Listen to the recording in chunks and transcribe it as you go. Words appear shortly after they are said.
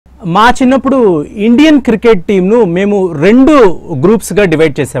మా చిన్నప్పుడు Indian cricket టీంను మేము 2 గ్రూప్స్గా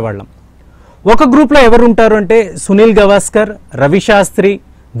డివైడ్ చేసేవాళ్ళం. ఒక గ్రూప్లో ఎవరు ఉంటారు అంటే సునీల్ గవాస్కర్, రవి శాస్త్రి,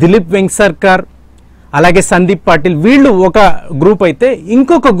 దిలీప్ వెంకసర్కర్, అలాగే సందీప్ పాటిల్, వీళ్ళు ఒక గ్రూప్ అయితే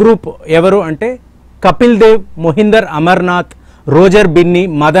ఇంకొక గ్రూప్ ఎవరు అంటే కపిల్ దేవ్, మొహిందర్ అమర్నాథ్, రోజర్ బిన్నీ,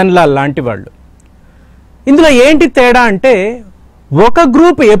 మదన్ లాల్ లాంటి వాళ్ళు. ఇందులో ఏంటి తేడా అంటే ఒక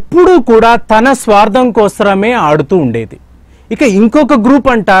గ్రూప్ ఎప్పుడూ కూడా తన స్వార్థం కోసమే ఆడుతూ ఉండేది. ఇక ఇంకొక గ్రూప్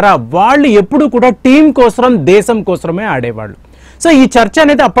అంటారా, వాళ్ళు ఎప్పుడు కూడా టీం కోసం, దేశం కోసమే ఆడేవాళ్ళు. సో ఈ చర్చ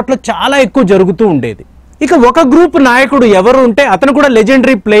అనేది అప్పట్లో చాలా ఎక్కువ జరుగుతూ ఉండేది. ఇక ఒక గ్రూప్ నాయకుడు ఎవరు ఉంటే అతను కూడా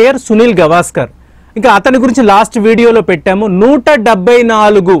లెజెండరీ ప్లేయర్ సునీల్ గవాస్కర్. ఇంకా అతని గురించి లాస్ట్ వీడియోలో పెట్టాము.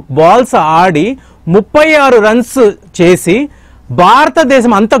 174 బాల్స్ ఆడి 36 రన్స్ చేసి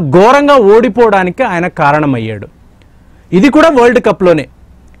భారతదేశం అంత ఘోరంగా ఓడిపోవడానికి ఆయన కారణమయ్యాడు. ఇది కూడా వరల్డ్ కప్లోనే.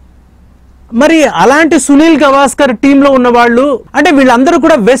 మరి అలాంటి సునీల్ గవాస్కర్ టీంలో ఉన్నవాళ్ళు అంటే వీళ్ళందరూ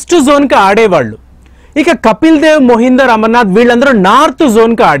కూడా వెస్ట్ జోన్కి ఆడేవాళ్ళు. ఇక కపిల్ దేవ్, మొహిందర్ అమర్నాథ్ వీళ్ళందరూ నార్త్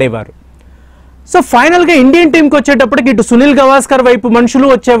జోన్కి ఆడేవారు. సో ఫైనల్గా ఇండియన్ టీంకి వచ్చేటప్పటికి ఇటు సునీల్ గవాస్కర్ వైపు మనుషులు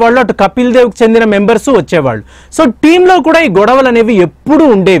వచ్చేవాళ్ళు, అటు కపిల్ దేవ్కి చెందిన మెంబర్స్ వచ్చేవాళ్ళు. సో టీంలో కూడా ఈ గొడవలు అనేవి ఎప్పుడూ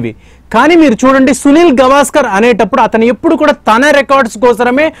ఉండేవి. కానీ మీరు చూడండి, సునీల్ గవాస్కర్ అనేటప్పుడు అతను ఎప్పుడు కూడా తన రికార్డ్స్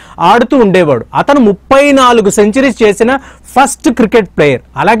కోసమే ఆడుతూ ఉండేవాడు. అతను 34 సెంచరీస్ చేసిన ఫస్ట్ క్రికెట్ ప్లేయర్,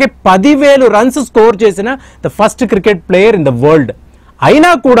 అలాగే 10,000 రన్స్ స్కోర్ చేసిన the first cricket player in the world. అయినా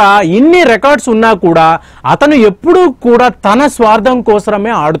కూడా ఇన్ని రికార్డ్స్ ఉన్నా కూడా అతను ఎప్పుడూ కూడా తన స్వార్థం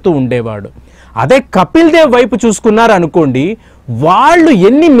కోసమే ఆడుతూ ఉండేవాడు. అదే కపిల్ దేవ్ వైపు చూసుకున్నారు అనుకోండి, వాళ్ళు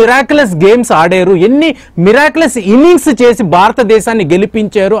ఎన్ని మిరాక్యులస్ గేమ్స్ ఆడారు, ఎన్ని మిరాక్యులస్ ఇన్నింగ్స్ చేసి భారతదేశాన్ని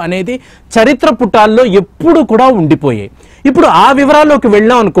గెలిపించారు అనేది చరిత్ర పుటాల్లో ఎప్పుడు కూడా ఉండిపోయాయి. ఇప్పుడు ఆ వివరాల్లోకి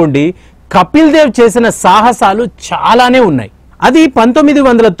వెళ్ళాం అనుకోండి, కపిల్ దేవ్ చేసిన సాహసాలు చాలానే ఉన్నాయి. అది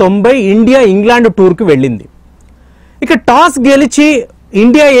 1990 ఇండియా ఇంగ్లాండ్ టూర్కి వెళ్ళింది. ఇక టాస్ గెలిచి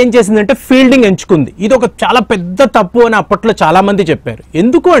ఇండియా ఏం చేసిందంటే ఫీల్డింగ్ ఎంచుకుంది. ఇది ఒక చాలా పెద్ద తప్పు అని అప్పట్లో చాలామంది చెప్పారు.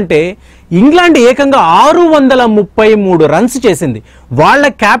 ఎందుకు అంటే ఇంగ్లాండ్ ఏకంగా 633 రన్స్ చేసింది. వాళ్ళ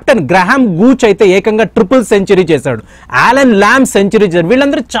కెప్టెన్ గ్రహాం గూచ్ అయితే ఏకంగా ట్రిపుల్ సెంచరీ చేశాడు, ఆలన్ లామ్ సెంచరీ చేశాడు.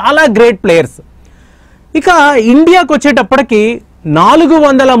 వీళ్ళందరూ చాలా గ్రేట్ ప్లేయర్స్. ఇక ఇండియాకు వచ్చేటప్పటికి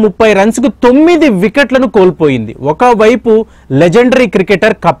 430 రన్స్కు 9 వికెట్లను కోల్పోయింది. ఒకవైపు లెజెండరీ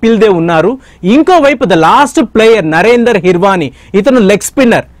క్రికెటర్ కపిల్ దేవ్ ఉన్నారు, ఇంకోవైపు ద లాస్ట్ ప్లేయర్ నరేందర్ హిర్వానీ, ఇతను లెగ్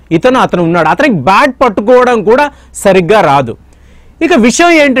స్పిన్నర్, అతను ఉన్నాడు. అతనికి బ్యాట్ పట్టుకోవడం కూడా సరిగ్గా రాదు. ఇక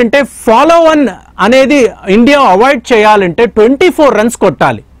విషయం ఏంటంటే ఫాలో ఆన్ అనేది ఇండియా అవాయిడ్ చేయాలంటే 24 రన్స్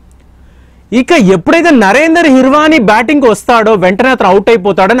కొట్టాలి. ఇక ఎప్పుడైతే నరేందర్ హిర్వానీ బ్యాటింగ్ వస్తాడో వెంటనే అతను అవుట్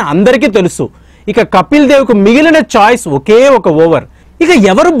అయిపోతాడని అందరికీ తెలుసు. ఇక కపిల్ దేవ్కు మిగిలిన చాయిస్ ఒకే ఒక ఓవర్. ఇక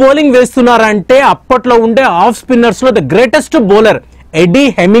ఎవరు బౌలింగ్ వేస్తున్నారంటే అప్పట్లో ఉండే ఆఫ్ స్పిన్నర్స్ లో the greatest bowler eddy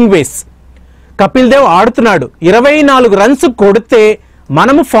హెమింగ్వేస్. Kapil Dev ఆడుతున్నాడు, 24 రన్స్ కొడితే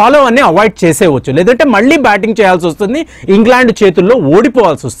మనము ఫాలో అన్ని అవాయిడ్ చేసేవచ్చు, లేదంటే మళ్ళీ బ్యాటింగ్ చేయాల్సి వస్తుంది, ఇంగ్లాండ్ చేతుల్లో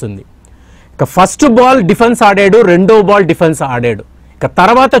ఓడిపోవాల్సి వస్తుంది. ఇక ఫస్ట్ బాల్ డిఫెన్స్ ఆడాడు, రెండో బాల్ డిఫెన్స్ ఆడాడు. ఇక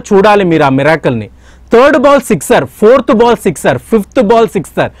తర్వాత చూడాలి మీరు ఆ మిరాకల్ని. Third ball sixer, fourth ball sixer, fifth ball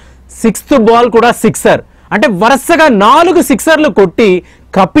sixer, sixth ball కూడా సిక్సర్. అంటే వరుసగా 4 సిక్సర్లు కొట్టి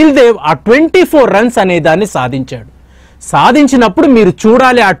కపిల్ దేవ్ ఆ 24 రన్స్ అనే దాన్ని సాధించాడు. సాధించినప్పుడు మీరు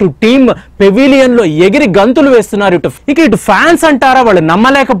చూడాలి, అటు టీం పెవిలియన్ లో ఎగిరి గంతులు వేస్తున్నారు. ఇటు ఫ్యాన్స్ అంటారా, వాళ్ళు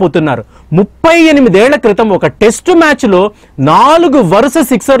నమ్మలేకపోతున్నారు. 38 ఏళ్ల క్రితం ఒక టెస్ట్ మ్యాచ్ లో 4 వరుస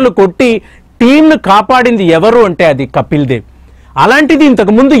సిక్సర్లు కొట్టి టీంను కాపాడింది ఎవరు అంటే అది కపిల్ దేవ్. అలాంటిది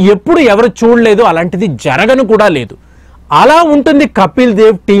ఇంతకు ముందు ఎప్పుడు ఎవరు చూడలేదు, అలాంటిది జరగను కూడా లేదు. అలా ఉంటుంది కపిల్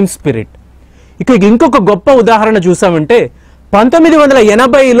దేవ్ టీమ్ స్పిరిట్. ఇక ఇంకొక గొప్ప ఉదాహరణ చూసామంటే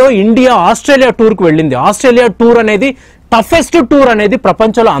 1980లో ఇండియా ఆస్ట్రేలియా టూర్కు వెళ్ళింది. ఆస్ట్రేలియా టూర్ అనేది టఫెస్ట్ టూర్ అనేది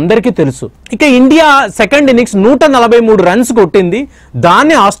ప్రపంచంలో అందరికీ తెలుసు. ఇక ఇండియా సెకండ్ ఇన్నింగ్స్ 143 రన్స్ కొట్టింది.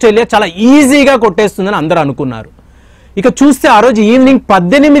 దాన్ని ఆస్ట్రేలియా చాలా ఈజీగా కొట్టేస్తుందని అందరూ అనుకున్నారు. ఇక చూస్తే ఆ రోజు ఈవినింగ్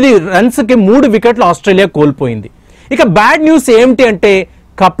 18 రన్స్కి 3 వికెట్లు ఆస్ట్రేలియా కోల్పోయింది. ఇక బ్యాడ్ న్యూస్ ఏమిటి అంటే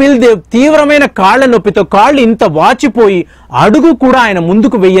కపిల్ దేవ్ తీవ్రమైన కాళ్ల నొప్పితో కాళ్ళు ఇంత వాచిపోయి అడుగు కూడా ఆయన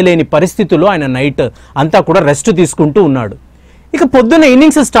ముందుకు వెయ్యలేని పరిస్థితుల్లో ఆయన నైట్ అంతా కూడా రెస్ట్ తీసుకుంటూ ఉన్నాడు. ఇక పొద్దున్న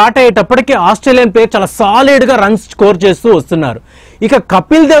ఇన్నింగ్స్ స్టార్ట్ అయ్యేటప్పటికీ ఆస్ట్రేలియన్ ప్లేయర్ చాలా సాలిడ్గా రన్స్ స్కోర్ చేస్తూ వస్తున్నారు. ఇక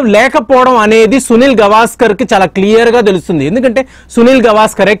కపిల్ దేవ్ లేకపోవడం అనేది సునీల్ గవాస్కర్కి చాలా క్లియర్గా తెలుస్తుంది, ఎందుకంటే సునీల్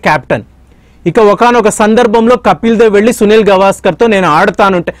గవాస్కరే కెప్టెన్. ఇక ఒకానొక సందర్భంలో కపిల్ దేవ్ వెళ్ళి సునీల్ గవాస్కర్తో నేను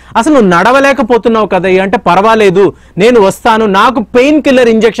ఆడుతానంటే, అసలు నువ్వు నడవలేకపోతున్నావు కదా అంటే, పర్వాలేదు నేను వస్తాను, నాకు పెయిన్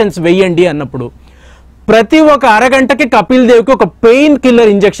కిల్లర్ ఇంజెక్షన్స్ వెయ్యండి అన్నప్పుడు ప్రతి ఒక్క అరగంటకి కపిల్ దేవ్కి ఒక పెయిన్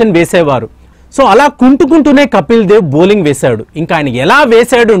కిల్లర్ ఇంజెక్షన్ వేసేవారు. సో అలా కుంటుకుంటూనే కపిల్ దేవ్ బౌలింగ్ వేశాడు. ఇంకా ఆయన ఎలా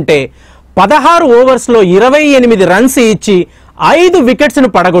వేశాడు అంటే 16 ఓవర్స్లో 28 రన్స్ ఇచ్చి 5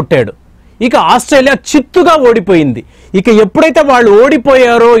 వికెట్స్ను పడగొట్టాడు. ఇక ఆస్ట్రేలియా చిత్తుగా ఓడిపోయింది. ఇక ఎప్పుడైతే వాళ్ళు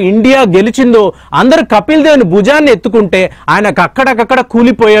ఓడిపోయారో, ఇండియా గెలిచిందో, అందరూ కపిల్ దేవ్ని భుజాన్ని ఎత్తుకుంటే ఆయనకు అక్కడక్కడ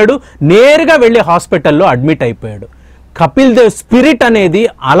కూలిపోయాడు. నేరుగా వెళ్ళి హాస్పిటల్లో అడ్మిట్ అయిపోయాడు. కపిల్ దేవ్ స్పిరిట్ అనేది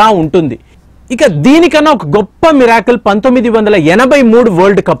అలా ఉంటుంది. ఇక దీనికన్నా ఒక గొప్ప మిరాకిల్ 1983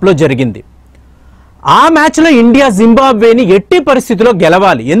 వరల్డ్ కప్లో జరిగింది. ఆ మ్యాచ్లో ఇండియా జింబాబ్వేని ఎట్టి పరిస్థితిలో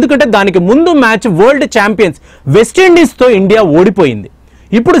గెలవాలి. ఎందుకంటే దానికి ముందు మ్యాచ్ వరల్డ్ ఛాంపియన్స్ వెస్టిండీస్తో ఇండియా ఓడిపోయింది.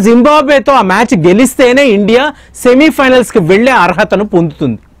 ఇప్పుడు జింబాబ్వేతో ఆ మ్యాచ్ గెలిస్తేనే ఇండియా సెమీఫైనల్స్కి వెళ్లే అర్హతను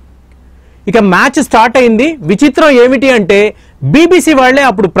పొందుతుంది. ఇక మ్యాచ్ స్టార్ట్ అయింది. విచిత్రం ఏమిటి అంటే బీబీసీ వాళ్లే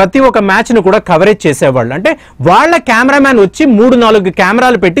అప్పుడు ప్రతి ఒక్క మ్యాచ్ను కూడా కవరేజ్ చేసేవాళ్ళు. అంటే వాళ్ళ కెమెరామ్యాన్ వచ్చి 3-4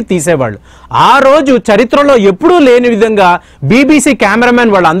 కెమెరాలు పెట్టి తీసేవాళ్ళు. ఆ రోజు చరిత్రలో ఎప్పుడూ లేని విధంగా బీబీసీ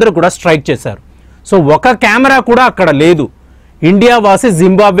కెమెరామ్యాన్ వాళ్ళందరూ కూడా స్ట్రైక్ చేశారు. సో ఒక కెమెరా కూడా అక్కడ లేదు. India versus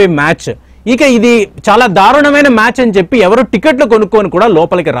Zimbabwe match. ఇక ఇది చాలా దారుణమైన మ్యాచ్ అని చెప్పి ఎవరు టికెట్లు కొనుక్కొని కూడా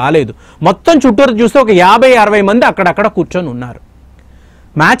లోపలికి రాలేదు. మొత్తం చుట్టూరు చూస్తే ఒక 50-60 మంది అక్కడక్కడ కూర్చొని ఉన్నారు.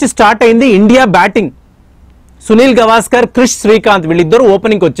 మ్యాచ్ స్టార్ట్ అయింది. India batting. సునీల్ గవాస్కర్, క్రిష్ శ్రీకాంత్ వీళ్ళిద్దరూ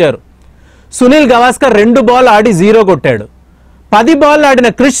ఓపెనింగ్ వచ్చారు. సునీల్ గవాస్కర్ 2 బాల్ ఆడి 0 కొట్టాడు. 10 బాల్ ఆడిన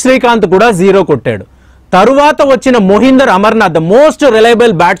క్రిష్ శ్రీకాంత్ కూడా 0 కొట్టాడు. తరువాత వచ్చిన Mohinder Amarnath, the most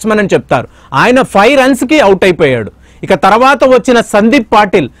reliable batsmen అని చెప్తారు, ఆయన 5 రన్స్కి అవుట్ అయిపోయాడు. ఇక తర్వాత వచ్చిన సందీప్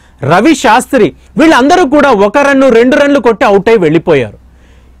పాటిల్, రవి శాస్త్రి వీళ్ళందరూ కూడా 1 రన్ను 2 రన్లు కొట్టి అవుట్ అయి వెళ్ళిపోయారు.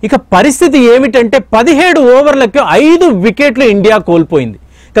 ఇక పరిస్థితి ఏమిటంటే 17 ఓవర్లకు 5 వికెట్లు ఇండియా కోల్పోయింది.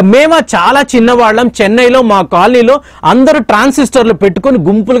 ఇక మేము చాలా చిన్నవాళ్ళం, చెన్నైలో మా కాలనీలో అందరూ ట్రాన్సిస్టర్లు పెట్టుకొని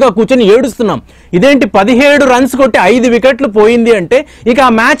గుంపులుగా కూర్చొని ఏడుస్తున్నాం. ఇదేంటి 17 రన్స్ కొట్టి 5 వికెట్లు పోయింది అంటే ఇక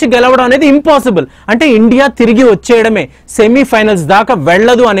ఆ మ్యాచ్ గెలవడం అనేది ఇంపాసిబుల్. అంటే ఇండియా తిరిగి వచ్చేయడమే, సెమీఫైనల్స్ దాకా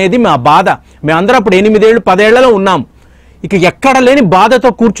వెళ్ళదు అనేది మా బాధ. మేమందరం అప్పుడు 8 ఏళ్ళు 10 ఏళ్లలో ఉన్నాం. ఇక ఎక్కడ లేని బాధతో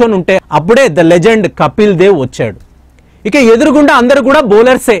కూర్చొని ఉంటే అప్పుడే ద లెజెండ్ కపిల్ దేవ్ వచ్చాడు. ఇక ఎదురుగుండా అందరూ కూడా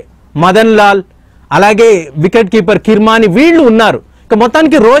బౌలర్సే, మదన్ లాల్, అలాగే వికెట్ కీపర్ కిర్మాని వీళ్ళు ఉన్నారు. ఇక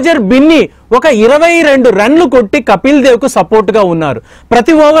మొత్తానికి రోజర్ బిన్నీ ఒక 22 రన్లు కొట్టి కపిల్ దేవ్కు సపోర్ట్గా ఉన్నారు.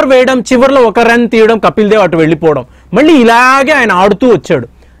 ప్రతి ఓవర్ వేయడం, చివరిలో 1 రన్ తీయడం, కపిల్ దేవ్ అటు వెళ్ళిపోవడం, మళ్ళీ ఇలాగే ఆయన ఆడుతూ వచ్చాడు.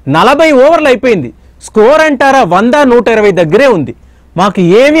 40 ఓవర్లు అయిపోయింది. స్కోర్ అంటారా 100-120 దగ్గరే ఉంది. మాకు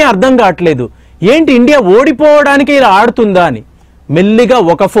ఏమీ అర్థం కావట్లేదు, ఏంటి ఇండియా ఓడిపోవడానికి ఇలా ఆడుతుందా అని. మెల్లిగా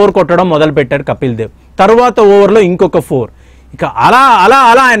ఒక 4 కొట్టడం మొదలు పెట్టాడు కపిల్ దేవ్. తరువాత ఓవర్లో ఇంకొక 4. ఇక అలా అలా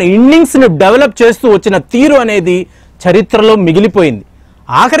అలా ఆయన ఇన్నింగ్స్ని డెవలప్ చేస్తూ వచ్చిన తీరు అనేది చరిత్రలో మిగిలిపోయింది.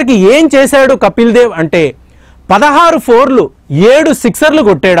 ఆఖరికి ఏం చేశాడు కపిల్ దేవ్ అంటే 16 4లు 7 సిక్సర్లు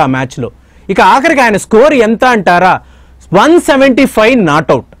కొట్టాడు ఆ మ్యాచ్లో. ఇక ఆఖరికి ఆయన స్కోర్ ఎంత అంటారా 175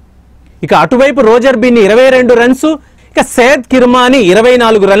 నాట్అవుట్. ఇక అటువైపు రోజర్ బిన్నీ 22 రన్స్, ఇక సయ్యద్ కిర్మాని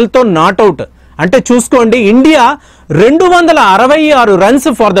 24 రన్లతో నాట్అవుట్. అంటే చూసుకోండి, India 266 runs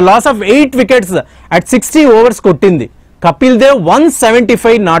for the loss of 8 wickets at 60 overs కొట్టింది. కపిల్ దేవ్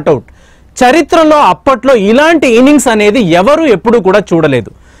 175 నాట్అవుట్. చరిత్రలో అప్పట్లో ఇలాంటి ఇన్నింగ్స్ అనేది ఎవరు ఎప్పుడు కూడా చూడలేదు.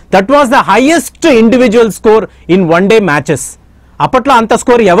 That was the highest individual score in one day matches. అప్పట్లో అంత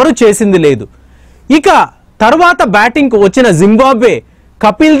స్కోర్ ఎవరు చేసింది లేదు. ఇక తర్వాత బ్యాటింగ్కి వచ్చిన Zimbabwe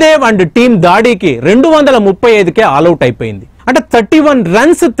Kapil Dev and team దాడికి 235కే ఆల్అౌట్ అయిపోయింది. అంటే 31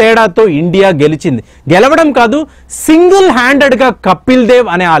 రన్స్ తేడాతో ఇండియా గెలిచింది. గెలవడం కాదు, సింగిల్ హ్యాండెడ్గా కపిల్ దేవ్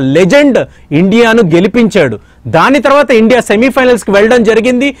అనే ఆ లెజెండ్ ఇండియాను గెలిపించాడు. దాని తర్వాత ఇండియా సెమీఫైనల్స్కి వెళ్ళడం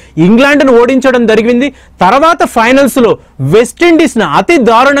జరిగింది, ఇంగ్లాండ్ను ఓడించడం జరిగింది. తర్వాత ఫైనల్స్లో వెస్టిండీస్ను అతి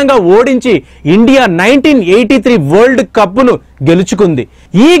దారుణంగా ఓడించి ఇండియా 1983 వరల్డ్ కప్ను గెలుచుకుంది.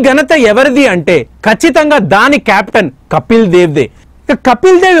 ఈ ఘనత ఎవరిది అంటే ఖచ్చితంగా దాని కెప్టెన్ కపిల్ దేవ్దే.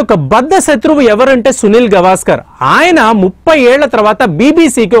 కపిల్ దేవ్ యొక్క బద్ధ శత్రువు ఎవరంటే సునీల్ గవాస్కర్. ఆయన 30 ఏళ్ల తర్వాత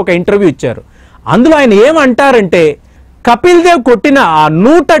బీబీసీకి ఒక ఇంటర్వ్యూ ఇచ్చారు. అందులో ఆయన ఏమంటారంటే కపిల్ దేవ్ కొట్టిన ఆ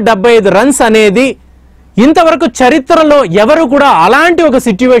 175 రన్స్ అనేది ఇంతవరకు చరిత్రలో ఎవరు కూడా అలాంటి ఒక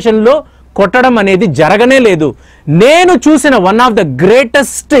సిచ్యువేషన్లో కొట్టడం అనేది జరగనే లేదు. నేను చూసిన one of the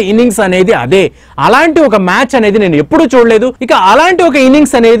greatest innings అనేది అదే. అలాంటి ఒక మ్యాచ్ అనేది నేను ఎప్పుడూ చూడలేదు. ఇక అలాంటి ఒక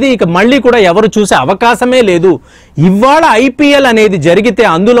ఇన్నింగ్స్ అనేది ఇక మళ్ళీ కూడా ఎవరు చూసే అవకాశమే లేదు. ఇవాళ ఐపీఎల్ అనేది జరిగితే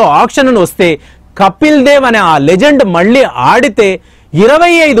అందులో ఆక్షన్ వస్తే కపిల్ దేవ్ అనే ఆ లెజెండ్ మళ్ళీ ఆడితే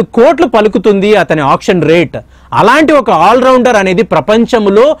 25 కోట్లు పలుకుతుంది అతని ఆక్షన్ రేట్. అలాంటి ఒక ఆల్రౌండర్ అనేది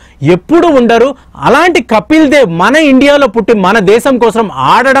ప్రపంచంలో ఎప్పుడు ఉండరు. అలాంటి కపిల్ దేవ్ మన ఇండియాలో పుట్టి మన దేశం కోసం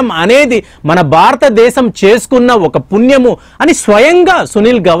ఆడడం అనేది మన భారతదేశం చేసుకున్న ఒక పుణ్యము అని స్వయంగా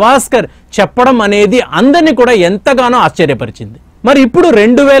సునీల్ గవాస్కర్ చెప్పడం అనేది అందరినీ కూడా ఎంతగానో ఆశ్చర్యపరిచింది. మరి ఇప్పుడు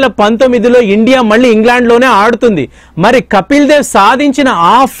 2019లో ఇండియా మళ్ళీ ఇంగ్లాండ్లోనే ఆడుతుంది. మరి కపిల్ దేవ్ సాధించిన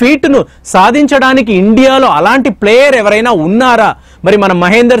ఆ ఫీట్ను సాధించడానికి ఇండియాలో అలాంటి ప్లేయర్ ఎవరైనా ఉన్నారా? మరి మన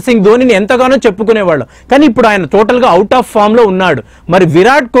మహేందర్ సింగ్ ధోనిని ఎంతగానో చెప్పుకునేవాళ్ళు, కానీ ఇప్పుడు ఆయన టోటల్గా అవుట్ ఆఫ్ ఫామ్లో ఉన్నాడు. మరి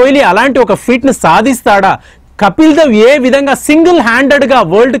విరాట్ కోహ్లీ అలాంటి ఒక ఫీట్ను సాధిస్తాడా? కపిల్ దేవ్ ఏ విధంగా సింగిల్ హ్యాండెడ్గా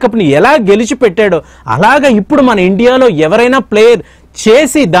వరల్డ్ కప్ని ఎలా గెలిచి పెట్టాడో అలాగా ఇప్పుడు మన ఇండియాలో ఎవరైనా ప్లేయర్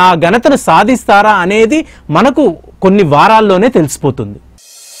చేసి ఘనతను సాధిస్తారా అనేది మనకు కొన్ని వారాల్లోనే తెలిసిపోతుంది.